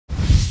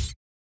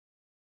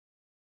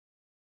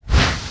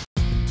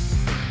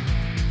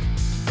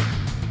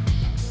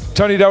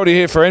Tony Doherty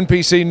here for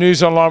NPC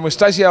News Online with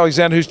Stacey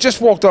Alexander, who's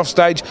just walked off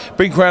stage,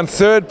 being crowned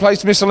third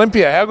place Miss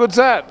Olympia. How good's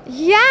that?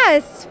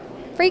 Yes,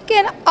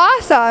 freaking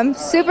awesome.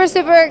 Super,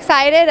 super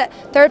excited.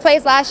 Third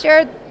place last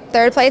year,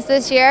 third place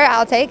this year.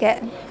 I'll take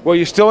it. Well,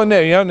 you're still in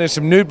there, you know, and there's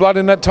some new blood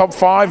in that top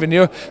five, and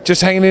you're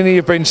just hanging in there.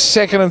 You've been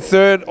second and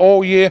third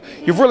all year.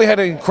 You've really had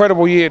an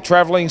incredible year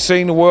traveling,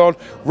 seeing the world,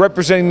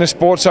 representing the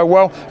sport so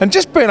well, and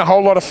just being a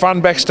whole lot of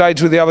fun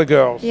backstage with the other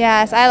girls.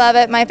 Yes, I love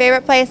it. My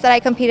favorite place that I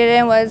competed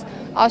in was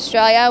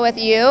Australia with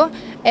you.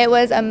 It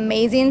was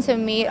amazing to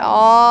meet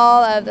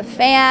all of the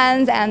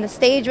fans, and the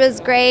stage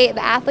was great.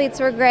 The athletes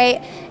were great.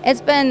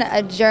 It's been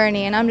a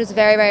journey, and I'm just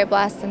very, very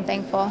blessed and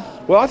thankful.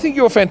 Well, I think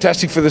you're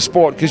fantastic for the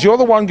sport because you're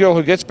the one girl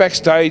who gets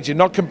backstage. You're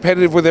not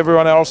competitive with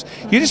everyone else.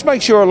 You just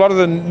make sure a lot of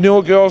the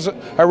newer girls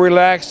are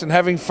relaxed and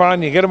having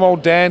fun. You get them all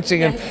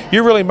dancing, and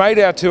you really made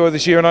our tour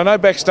this year. And I know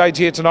backstage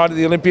here tonight at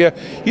the Olympia,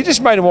 you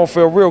just made them all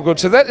feel real good.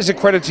 So that is a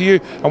credit to you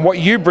and what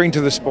you bring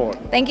to the sport.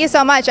 Thank you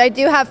so much. I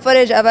do have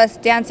footage of us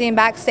dancing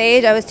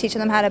backstage. I was teaching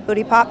them how to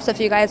booty pop, so if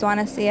you guys want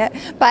to see it.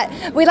 But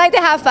we like to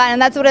have fun,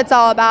 and that's what it's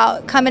all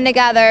about. Coming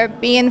together,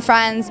 being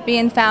friends,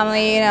 being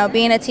family, you know,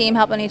 being a team,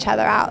 helping each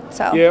other out.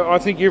 So yeah, I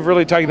think you've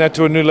really taken that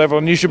to a new level,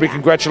 and you should be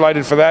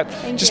congratulated for that.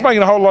 Just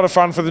making a whole lot of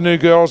fun for the new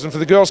girls, and for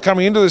the girls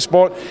coming into the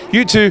sport.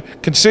 You two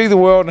can see the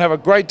world and have a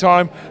great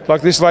time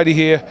like this lady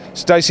here,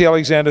 Stacey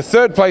Alexander,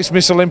 third place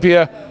Miss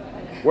Olympia.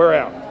 We're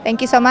out.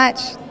 Thank you so much.